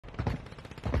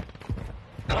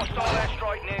Hostile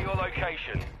airstrike near your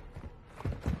location.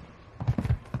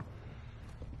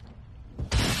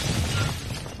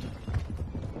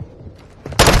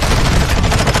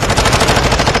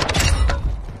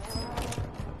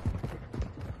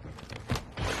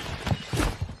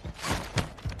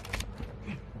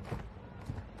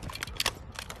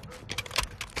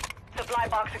 Supply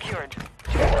box secured.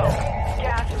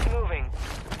 Gas is moving.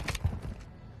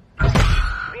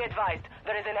 Be advised,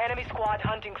 there is an enemy squad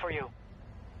hunting for you.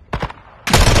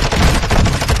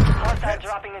 Hostile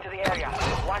dropping into the area.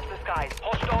 Watch the skies.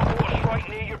 Hostile mortar strike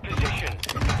near your position.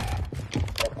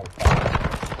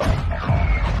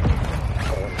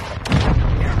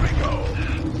 Here we go.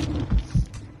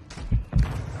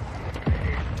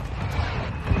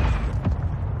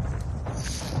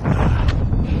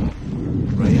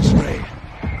 Ray is Ray.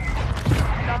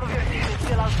 Some of your team is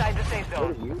still outside the safe What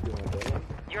are zone. you doing, Dylan?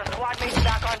 Your squad mates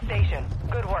back on station.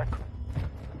 Good work.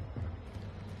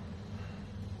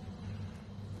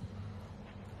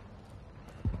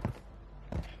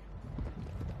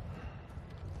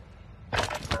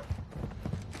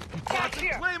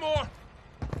 Claymore!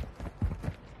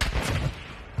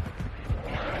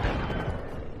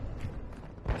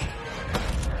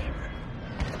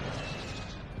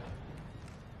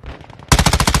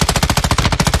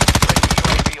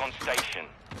 UAV on station.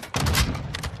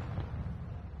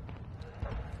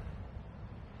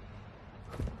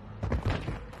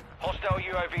 Hostile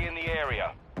UAV in the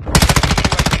area.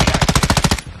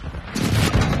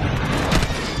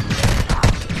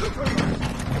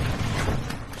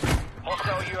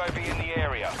 Hostile UAV in the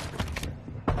area.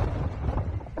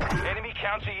 Enemy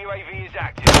counter UAV is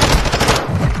active.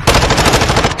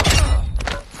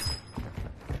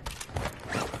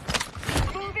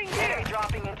 Moving here. Enemy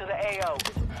dropping into the AO.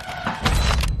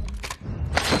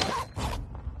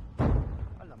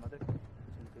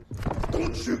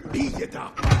 Don't shoot me, you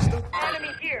dark bastard.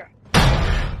 Enemy here.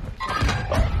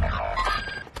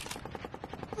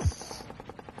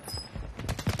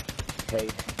 Hey,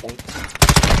 thanks.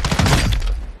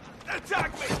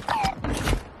 Attack me!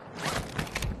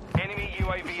 Enemy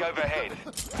UAV overhead.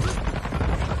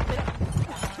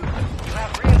 You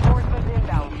have reinforcements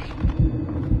inbound.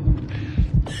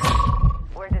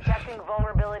 We're detecting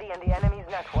vulnerability in the enemy's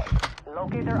network.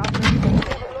 Locate their operations and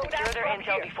secure their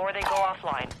intel before they go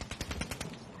offline.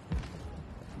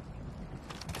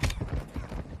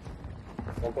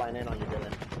 Don't blind in on you,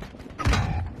 Dylan.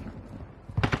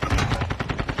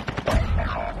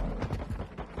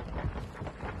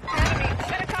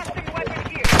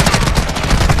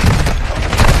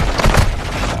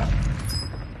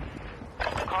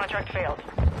 Contract failed.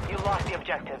 You lost the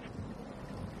objective.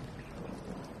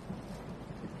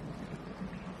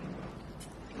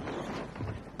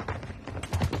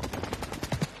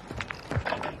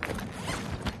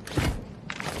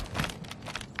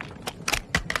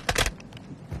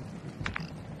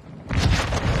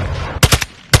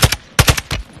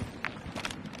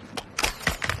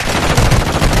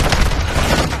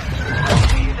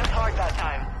 You hit us hard that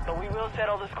time, but we will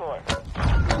settle the score.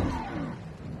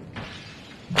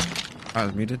 I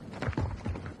was muted.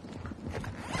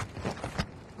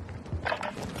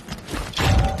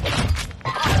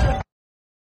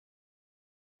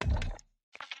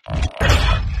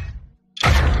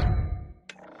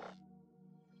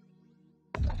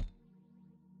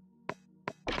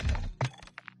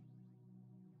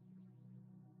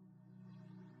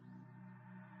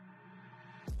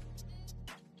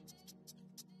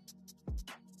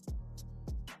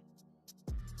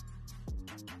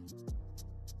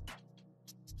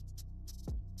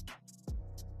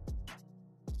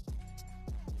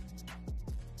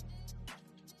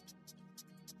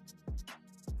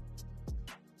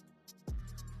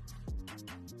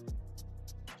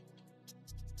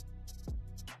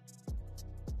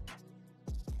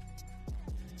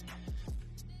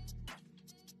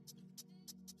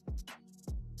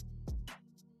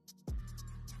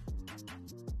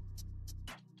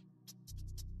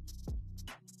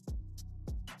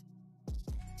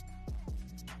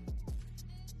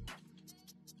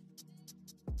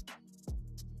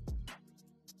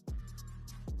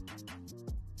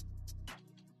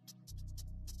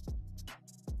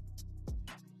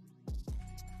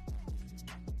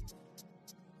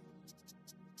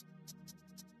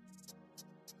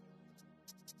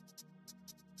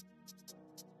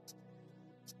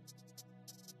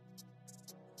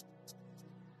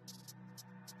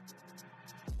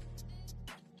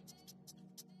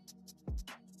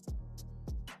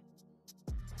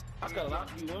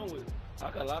 I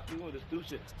can lock you in with the stupid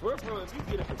shit. Bro, if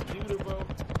you get a computer, bro,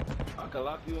 I can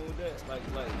lock you in with that. Like,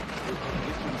 get you,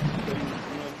 so you know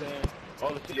what I'm saying? All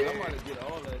the shit. I'm about to get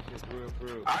all that shit for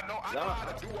real. I know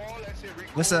how to do all that shit.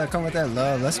 Rico. Let's come with that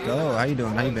love. Let's go. How you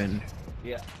doing? How you been?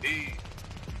 Yeah.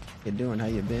 You doing? How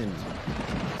you been?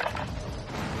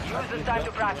 Use this time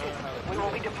to practice. We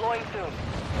will be deploying soon.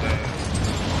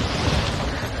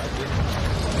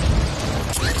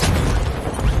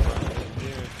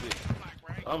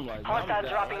 I'm like, Hostiles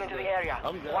dropping into the area.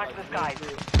 Watch the skies.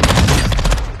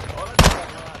 All I know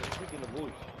how to speak in the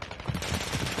voice.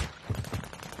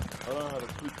 I don't know how to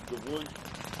speak the voice.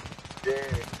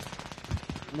 Yeah.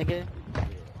 Nigga.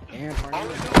 Aaron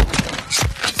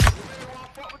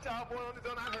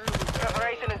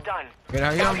Preparation is done. Good.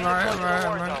 How you? I'm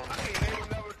alright.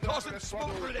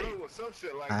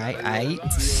 Aight.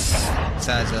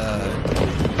 Besides,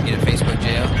 get a Facebook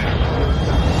jail.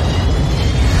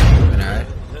 Alright.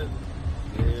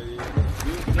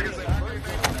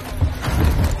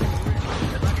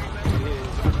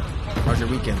 How's your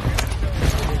weekend?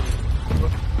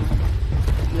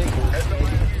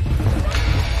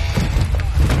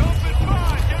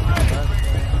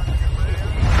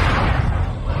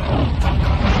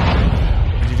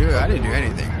 What'd you do? I didn't do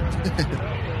anything.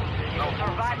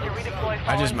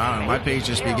 I don't know, my page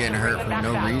just be getting hurt for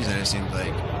no reason, it seems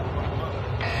like.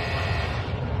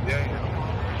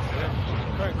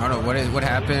 I don't know what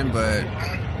happened, but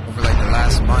over like the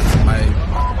last month, my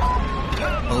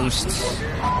posts,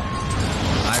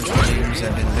 live streams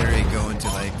have been literally going to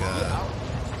like a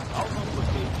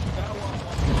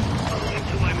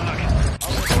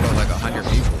total of like 100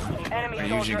 people. It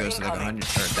usually goes to like 100 or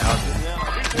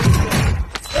 1,000.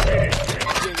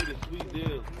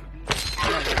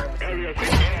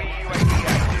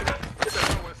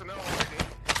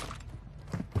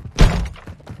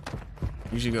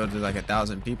 Usually go to like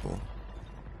 1,000 people.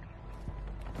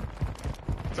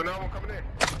 So now I'm coming in.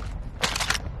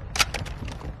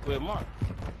 Where's Mark?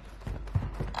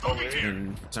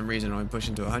 And for some reason only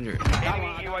pushing to 100.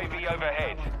 Enemy UAV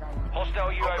overhead.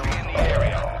 Hostile UAV in the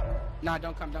area. Nah,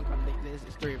 don't come.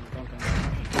 It's three of them. Don't come.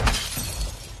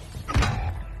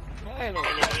 Enemy on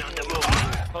the move.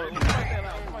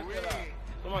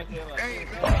 Somebody say it loud.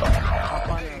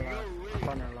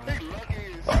 Partner line.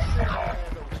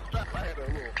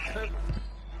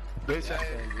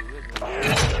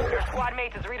 Your squad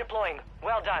mate is redeploying.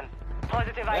 Well done.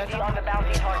 Positive ID on the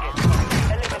bounty target.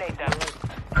 Eliminate them.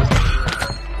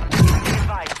 Be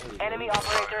advised, enemy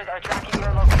operators are tracking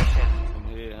your location.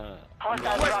 Yeah.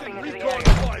 Hostiles dropping into the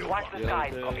area. Watch the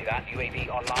skies. Copy that. UAV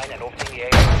online and orbiting the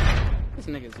area. This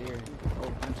nigga's here. A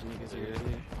whole bunch of niggas here.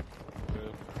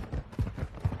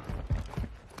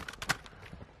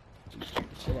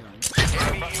 Shit on him.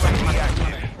 Enemy UAV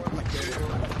active.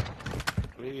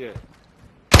 Where you at?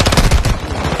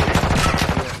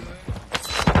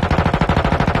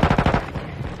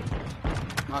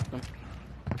 Knocked him.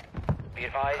 Be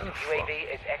advised, UAV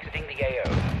is exiting the AO.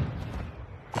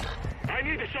 I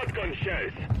need a shotgun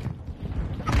shells.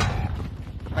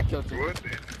 I killed him.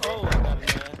 Oh, I got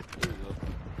it, man. There you go.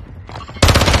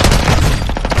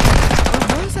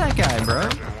 Who's that guy, bro?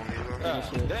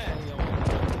 Damn.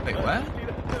 Wait, what?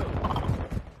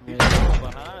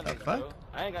 Behind The us, fuck? bro.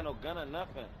 I ain't got no gun or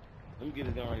nothing. Let me get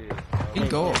his gun right here. He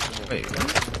go. Wait,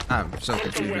 what? I'm so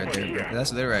confused right there, bro.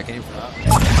 That's literally where I came from.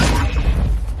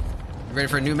 Ready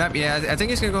for a new map? Yeah, I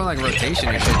think it's gonna go on like rotation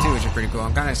and shit too, which is pretty cool.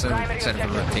 I'm kind of excited for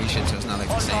rotation, so it's not like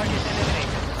the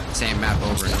same map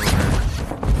over and over.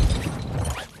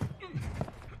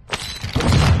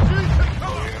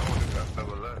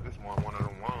 This one of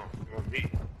them ones. You want me?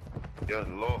 Yes,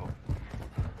 Lord.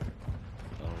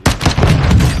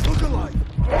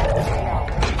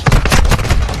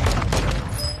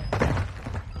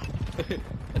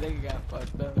 I think he got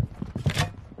fucked up.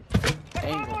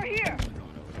 Angle. here.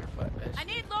 I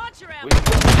need launcher ammo. I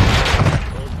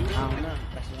don't know.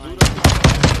 That's the line.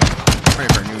 I'm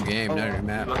ready for a new game, not a new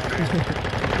map.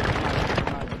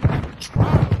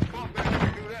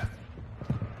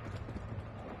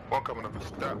 One coming up a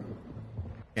step.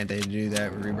 Can't they do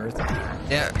that with Rebirth?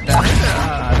 Yeah,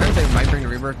 I heard they might bring the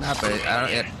Rebirth map, but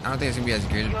I don't think it's gonna be as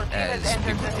good as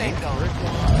people think.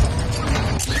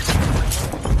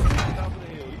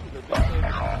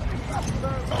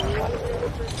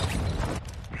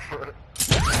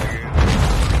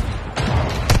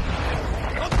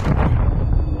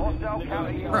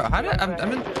 Bro, how did I'm in?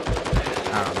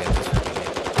 I don't get this.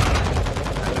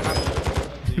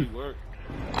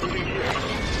 I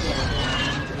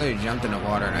literally jumped in the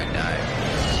water and I died.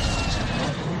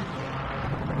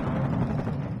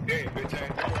 Hey, bitch, I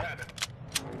ain't never had it.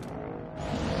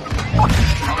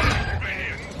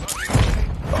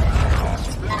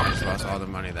 I just lost all the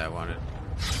money that I wanted.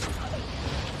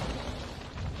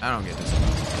 I don't get this.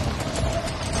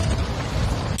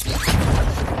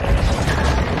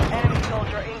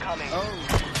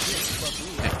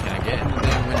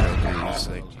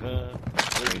 They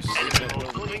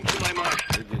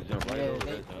just jump right Yeah, over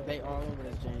that. they all over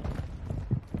that Jane.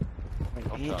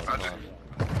 I'm sorry.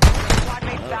 Squad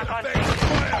mates back on station.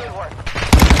 Good work.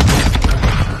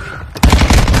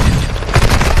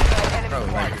 Enemy Bro,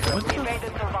 like, squad. We made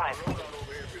them survive.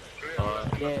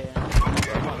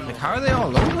 Yeah. like, how are they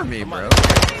all over me, bro?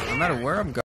 No matter where I'm going.